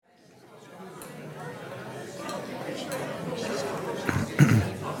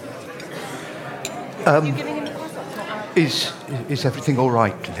You giving him the croissant? Is everything all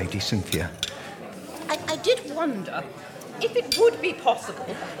right, Lady Cynthia? I did wonder if it would be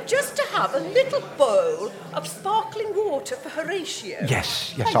possible just to have a little bowl of sparkling water for Horatio.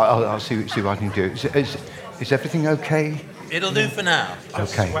 Yes, I'll see what I can do. Is everything okay? It'll do for now.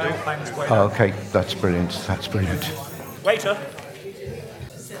 Okay. Well, thanks, waiter. Okay, that's brilliant. Waiter,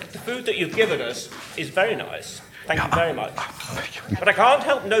 the food that you've given us is very nice. Thank you very much. But I can't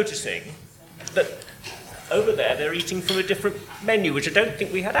help noticing that over there they're eating from a different menu, which I don't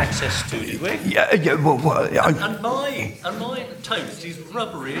think we had access to, did we? Yeah. Well, And my toast is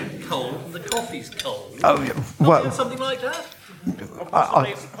rubbery and cold, and the coffee's cold. Oh, yeah, well, Something like that.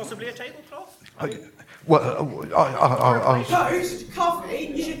 Possibly a tablecloth? I'll... Toast?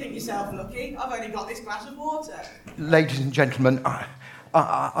 Coffee? You should think yourself lucky. I've only got this glass of water. Ladies and gentlemen,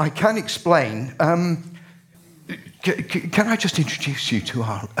 I can explain. Can I just introduce you to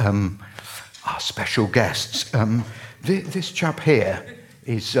our special guests? This chap here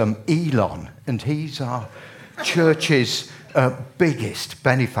is Elon, and he's our church's biggest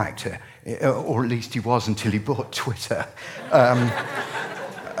benefactor, or at least he was until he bought Twitter.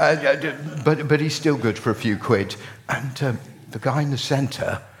 But he's still good for a few quid. And the guy in the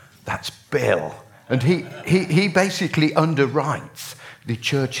centre, that's Bill. And he basically underwrites the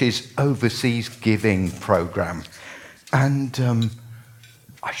church's overseas giving programme. And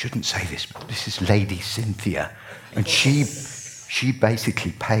I shouldn't say this, but this is Lady Cynthia. And she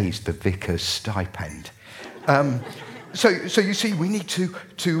basically pays the vicar's stipend. So you see, we need to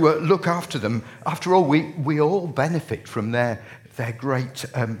look after them. After all, we all benefit from their great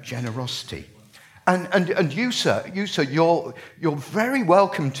generosity. And you, sir, you're very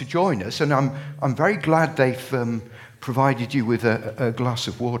welcome to join us. And I'm very glad they've provided you with a glass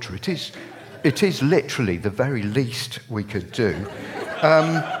of water. It is literally the very least we could do.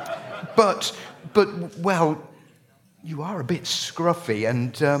 But well, you are a bit scruffy,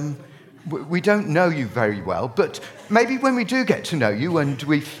 and we don't know you very well. But maybe when we do get to know you and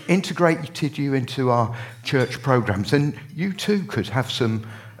we've integrated you into our church programs, then you too could have some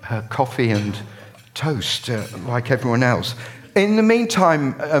coffee and toast like everyone else. In the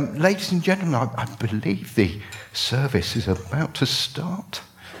meantime, ladies and gentlemen, I believe the service is about to start.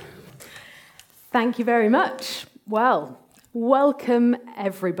 Thank you very much. Well, welcome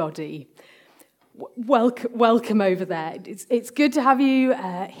everybody. Welcome over there. It's good to have you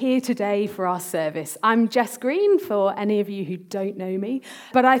here today for our service. I'm Jess Green, for any of you who don't know me.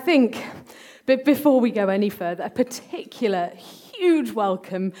 But I think, before we go any further, a particular huge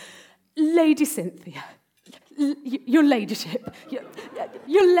welcome, Lady Cynthia, your ladyship,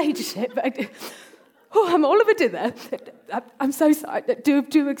 your ladyship. Oh, I'm all of a dither. I'm so sorry.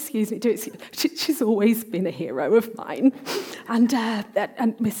 Do excuse me. She's always been a hero of mine. And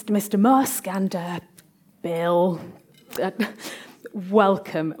Mr. Musk and Bill,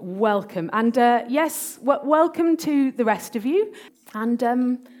 welcome. And yes, welcome to the rest of you. And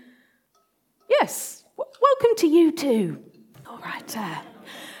yes, welcome to you too. All right,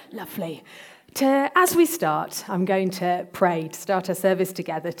 lovely. As we start, I'm going to pray to start our service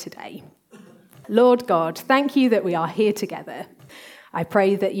together today. Lord God, thank you that we are here together. I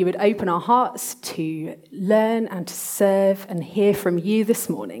pray that you would open our hearts to learn and to serve and hear from you this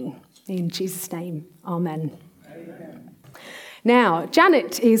morning. In Jesus' name, amen. Amen. Now,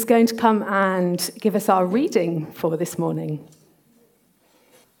 Janet is going to come and give us our reading for this morning.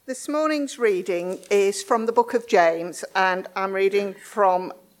 This morning's reading is from the book of James, and I'm reading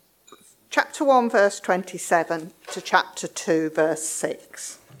from chapter 1, verse 27 to chapter 2, verse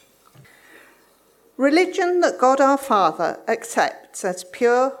 6. Religion that God our Father accepts as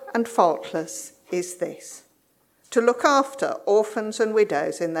pure and faultless is this: to look after orphans and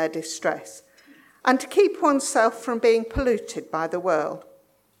widows in their distress, and to keep oneself from being polluted by the world.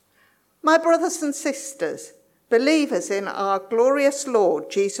 My brothers and sisters, believers in our glorious Lord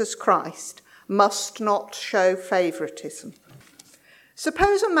Jesus Christ must not show favouritism.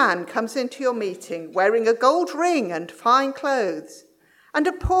 Suppose a man comes into your meeting wearing a gold ring and fine clothes, and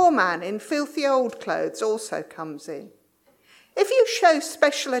a poor man in filthy old clothes also comes in. If you show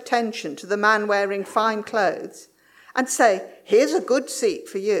special attention to the man wearing fine clothes and say, "Here's a good seat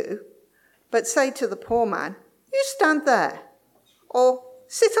for you," but say to the poor man, "You stand there," or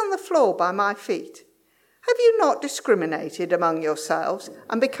 "Sit on the floor by my feet," have you not discriminated among yourselves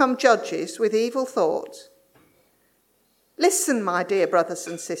and become judges with evil thoughts? Listen, my dear brothers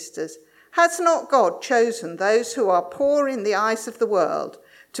and sisters, has not God chosen those who are poor in the eyes of the world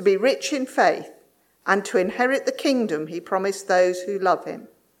to be rich in faith and to inherit the kingdom he promised those who love him?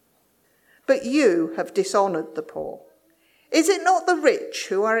 But you have dishonoured the poor. Is it not the rich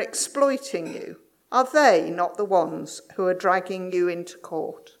who are exploiting you? Are they not the ones who are dragging you into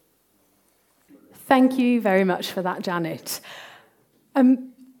court? Thank you very much for that, Janet.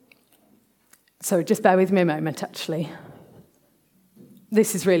 So just bear with me a moment, actually.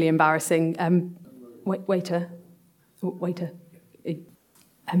 This is really embarrassing. Waiter.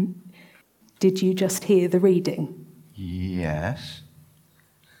 Did you just hear the reading? Yes.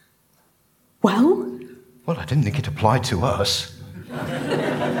 Well, I didn't think it applied to us.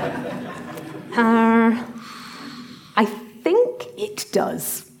 I think it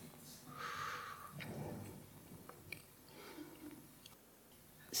does.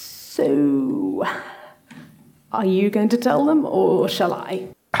 So, are you going to tell them, or shall I?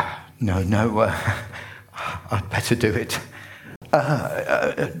 No, I'd better do it.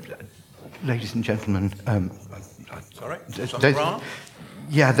 Ladies and gentlemen, Sorry?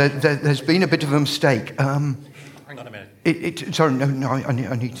 there's been a bit of a mistake. Hang on a minute. Sorry, no,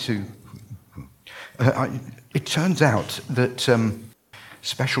 I need to... it turns out that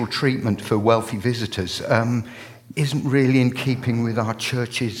special treatment for wealthy visitors isn't really in keeping with our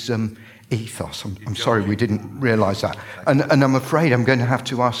church's ethos. I'm sorry, we didn't realise that. And I'm afraid I'm going to have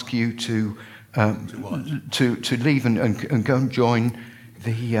to ask you to leave and go and join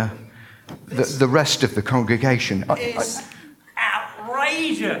the rest of the congregation. It's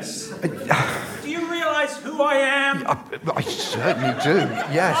outrageous. Do you realise who I am? I certainly do,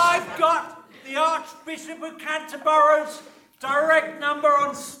 yes. I've got the Archbishop of Canterborough's direct number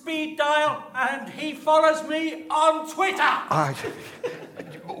on speed dial, and he follows me on Twitter.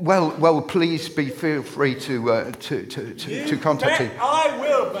 Well, please feel free to contact him. I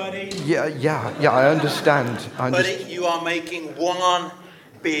will, buddy. Yeah, I understand. Buddy, you are making one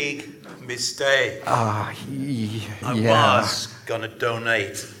big mistake. I was going to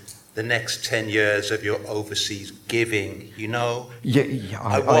donate the next 10 years of your overseas giving, you know?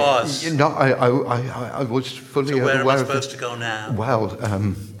 I was. I was fully aware of it. So where am I supposed to go now? Well,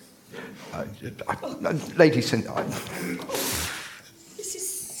 ladies and... This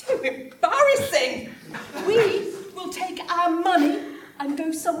is so embarrassing. We will take our money and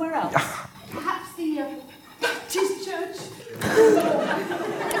go somewhere else. Perhaps the Baptist church.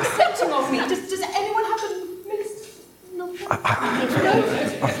 Accepting of me. Does anyone have a minister? No.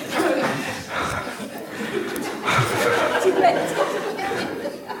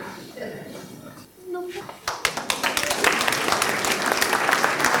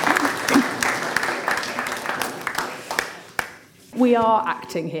 We are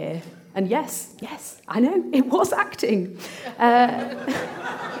acting here. And yes, I know, it was acting.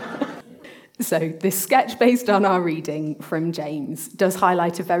 So this sketch, based on our reading from James, does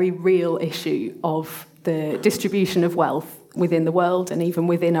highlight a very real issue of the distribution of wealth within the world and even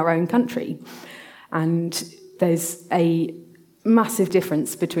within our own country. And there's a massive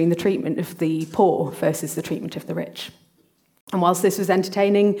difference between the treatment of the poor versus the treatment of the rich. And whilst this was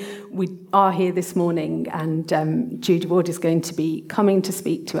entertaining, we are here this morning, and Judy Ward is going to be coming to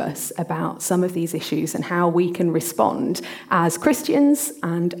speak to us about some of these issues and how we can respond as Christians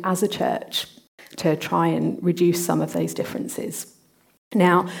and as a church to try and reduce some of those differences.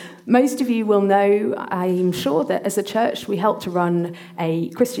 Now, most of you will know, I'm sure, that as a church we help to run a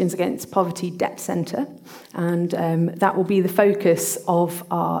Christians Against Poverty debt centre, and that will be the focus of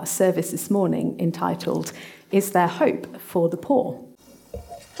our service this morning, entitled Is There Hope for the Poor?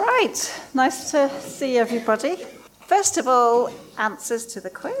 Right, nice to see everybody. First of all, answers to the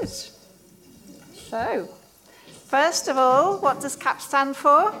quiz. So, first of all, what does CAP stand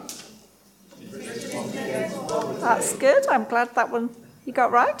for? That's good, I'm glad that one you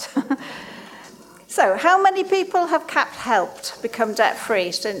got right. So, how many people have CAP helped become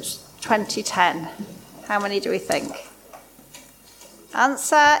debt-free since 2010? How many do we think?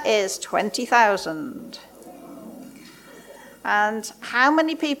 Answer is 20,000. And how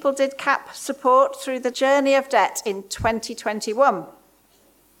many people did CAP support through the journey of debt in 2021?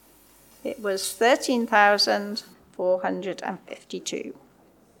 It was 13,452.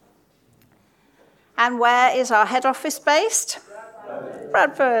 And where is our head office based?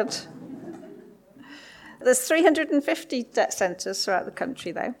 Bradford. There's 350 debt centres throughout the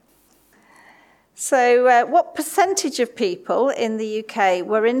country, though. So what percentage of people in the UK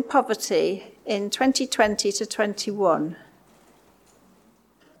were in poverty in 2020 to 21?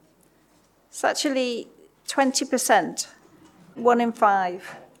 It's actually 20%, 1 in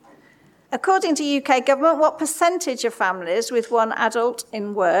 5. According to UK government, what percentage of families with one adult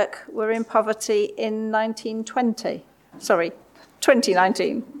in work were in poverty in 2019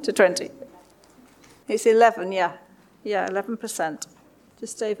 to 20? It's 11, yeah, 11%,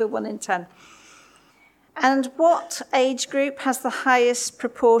 just over 1 in 10. And what age group has the highest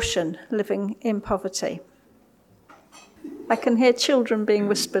proportion living in poverty? I can hear children being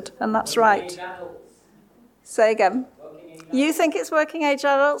whispered, and that's right. Say again. You think it's working age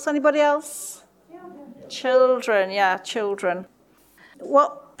adults? Anybody else? Children, yeah, children.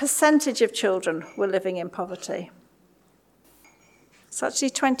 What percentage of children were living in poverty? It's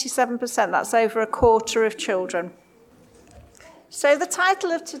actually 27%. That's over a quarter of children. So the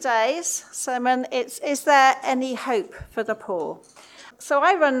title of today's sermon is there any hope for the poor? So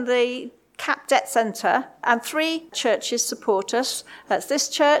I run the CAP Debt Centre, and 3 churches support us. That's this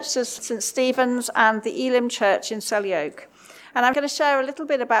church, there's St Stephen's, and the Elim Church in Selly Oak. And I'm going to share a little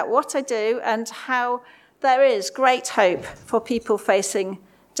bit about what I do and how there is great hope for people facing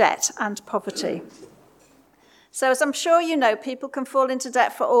debt and poverty. So as I'm sure you know, people can fall into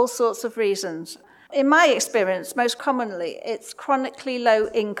debt for all sorts of reasons. In my experience, most commonly, it's chronically low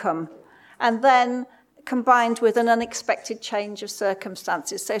income, and then combined with an unexpected change of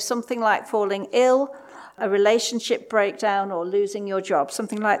circumstances. So something like falling ill, a relationship breakdown, or losing your job,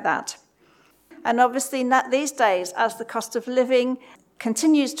 something like that. And obviously these days, as the cost of living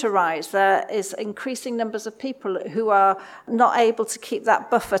continues to rise, there is increasing numbers of people who are not able to keep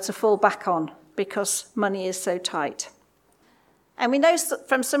that buffer to fall back on because money is so tight. And we know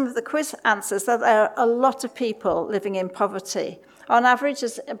from some of the quiz answers that there are a lot of people living in poverty. On average,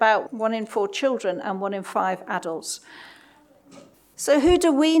 there's about 1 in 4 children and 1 in 5 adults. So who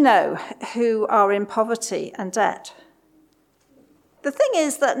do we know who are in poverty and debt? The thing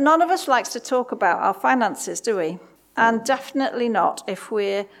is that none of us likes to talk about our finances, do we? And definitely not if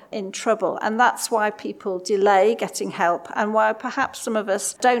we're in trouble. And that's why people delay getting help, and why perhaps some of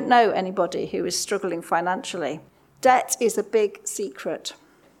us don't know anybody who is struggling financially. Debt is a big secret.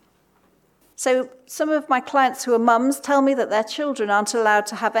 So some of my clients who are mums tell me that their children aren't allowed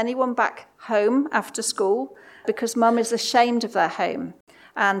to have anyone back home after school because mum is ashamed of their home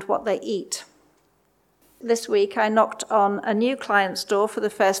and what they eat. This week I knocked on a new client's door for the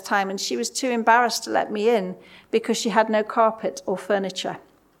first time, and she was too embarrassed to let me in because she had no carpet or furniture.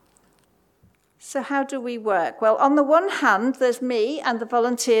 So how do we work? Well, on the one hand, there's me and the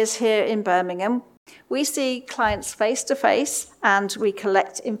volunteers here in Birmingham. We see clients face to face, and we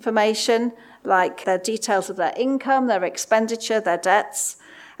collect information like their details of their income, their expenditure, their debts.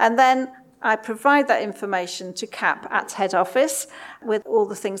 And then I provide that information to CAP at head office with all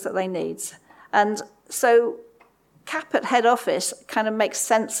the things that they need. And so CAP at head office kind of makes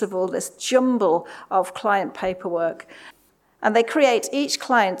sense of all this jumble of client paperwork. And they create each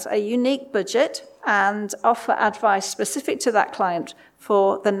client a unique budget and offer advice specific to that client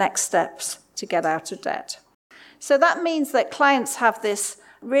for the next steps to get out of debt. So that means that clients have this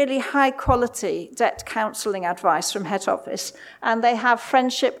really high quality debt counselling advice from head office, and they have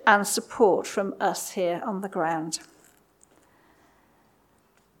friendship and support from us here on the ground.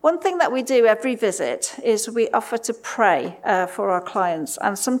 One thing that we do every visit is we offer to pray for our clients,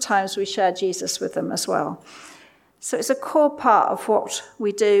 and sometimes we share Jesus with them as well. So it's a core part of what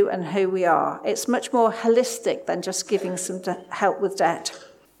we do and who we are. It's much more holistic than just giving some help with debt.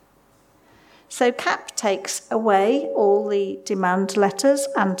 So CAP takes away all the demand letters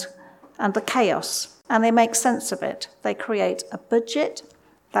and the chaos, and they make sense of it. They create a budget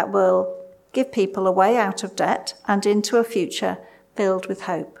that will give people a way out of debt and into a future filled with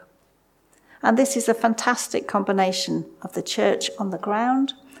hope. And this is a fantastic combination of the church on the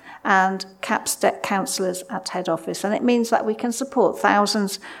ground and CAP's debt counsellors at head office. And it means that we can support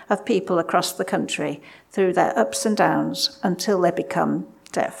thousands of people across the country through their ups and downs until they become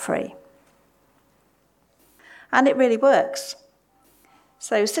debt-free. And it really works.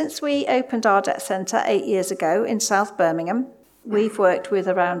 So since we opened our debt centre 8 years ago in South Birmingham, we've worked with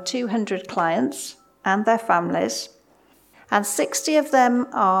around 200 clients and their families, and 60 of them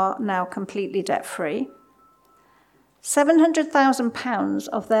are now completely debt-free. £700,000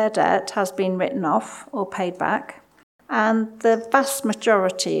 of their debt has been written off or paid back, and the vast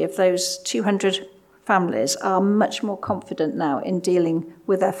majority of those 200 families are much more confident now in dealing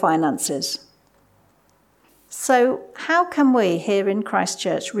with their finances. So how can we here in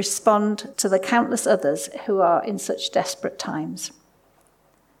Christchurch respond to the countless others who are in such desperate times?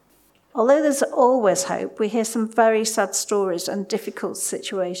 Although there's always hope, we hear some very sad stories and difficult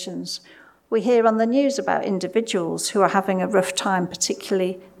situations. We hear on the news about individuals who are having a rough time,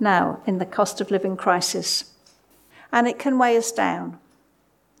 particularly now in the cost of living crisis. And it can weigh us down.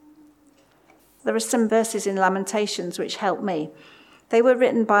 There are some verses in Lamentations which help me. They were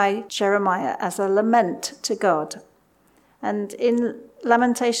written by Jeremiah as a lament to God. And in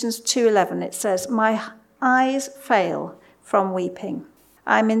Lamentations 2:11 it says, "My eyes fail from weeping.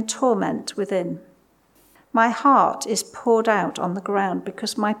 I'm in torment within. My heart is poured out on the ground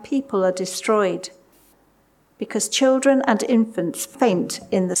because my people are destroyed, because children and infants faint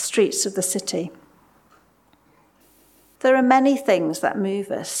in the streets of the city. There are many things that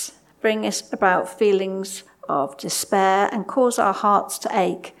move us, bring us about feelings of despair and cause our hearts to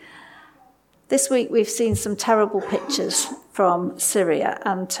ache. This week we've seen some terrible pictures from Syria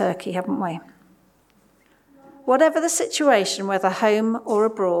and Turkey, haven't we? Whatever the situation, whether home or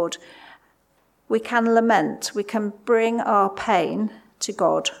abroad, we can lament, we can bring our pain to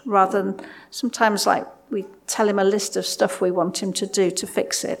God, rather than sometimes like we tell him a list of stuff we want him to do to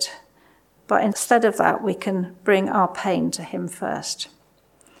fix it. But instead of that, we can bring our pain to him first.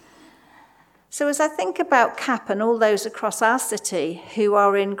 So as I think about CAP and all those across our city who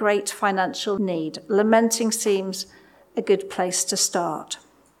are in great financial need, lamenting seems a good place to start.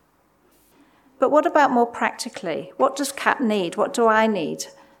 But what about more practically? What does CAP need? What do I need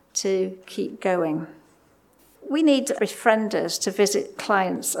to keep going? We need befrienders to visit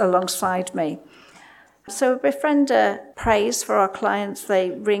clients alongside me. So a befriender prays for our clients. They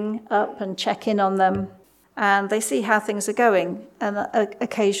ring up and check in on them, and they see how things are going, and an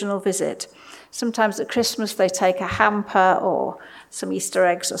occasional visit. Sometimes at Christmas they take a hamper or some Easter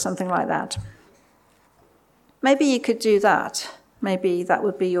eggs or something like that. Maybe you could do that. Maybe that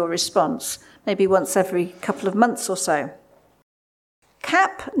would be your response. Maybe once every couple of months or so.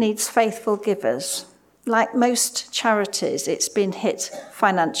 CAP needs faithful givers. Like most charities, it's been hit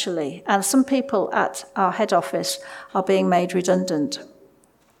financially, and some people at our head office are being made redundant.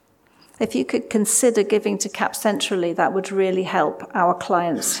 If you could consider giving to CAP centrally, that would really help our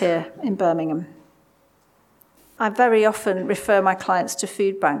clients here in Birmingham. I very often refer my clients to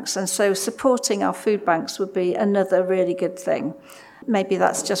food banks, and so supporting our food banks would be another really good thing. Maybe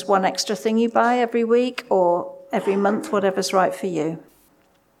that's just one extra thing you buy every week or every month, whatever's right for you.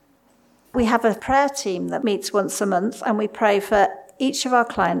 We have a prayer team that meets once a month, and we pray for each of our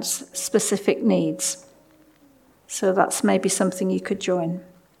clients' specific needs. So that's maybe something you could join.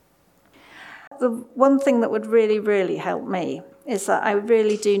 The one thing that would really, really help me is that I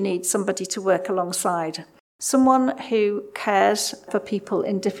really do need somebody to work alongside. Someone who cares for people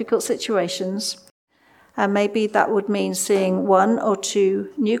in difficult situations. And maybe that would mean seeing 1 or 2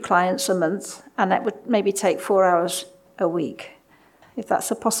 new clients a month, and that would maybe take 4 hours a week. If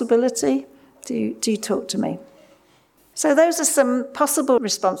that's a possibility, do talk to me. So those are some possible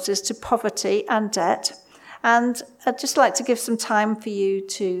responses to poverty and debt. And I'd just like to give some time for you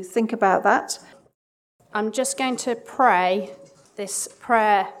to think about that. I'm just going to pray this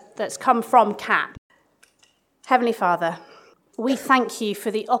prayer that's come from CAP. Heavenly Father, we thank you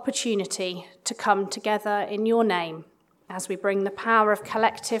for the opportunity to come together in your name as we bring the power of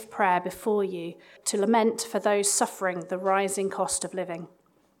collective prayer before you to lament for those suffering the rising cost of living.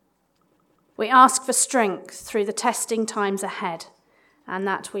 We ask for strength through the testing times ahead, and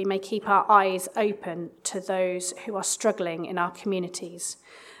that we may keep our eyes open to those who are struggling in our communities,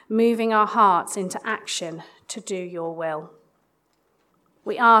 moving our hearts into action to do your will.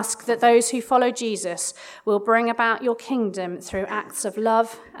 We ask that those who follow Jesus will bring about your kingdom through acts of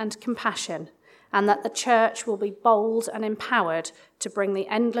love and compassion, and that the church will be bold and empowered to bring the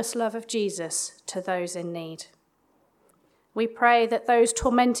endless love of Jesus to those in need. We pray that those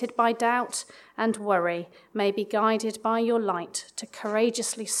tormented by doubt and worry may be guided by your light to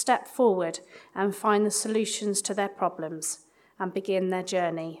courageously step forward and find the solutions to their problems and begin their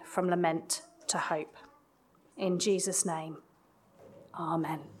journey from lament to hope. In Jesus' name,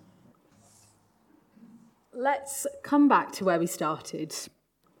 amen. Let's come back to where we started.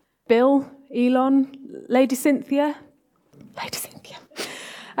 Bill, Elon, Lady Cynthia.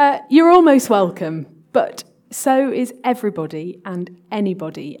 You're almost welcome, but so is everybody and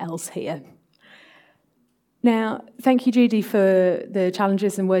anybody else here. Now, thank you, Judy, for the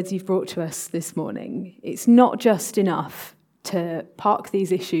challenges and words you've brought to us this morning. It's not just enough to park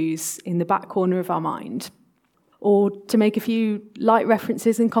these issues in the back corner of our mind, or to make a few light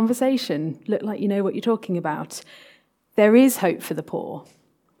references in conversation, look like you know what you're talking about. There is hope for the poor.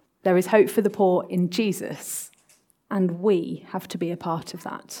 There is hope for the poor in Jesus, and we have to be a part of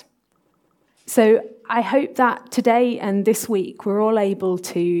that. So I hope that today and this week we're all able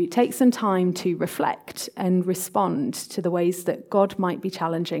to take some time to reflect and respond to the ways that God might be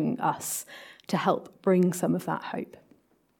challenging us to help bring some of that hope.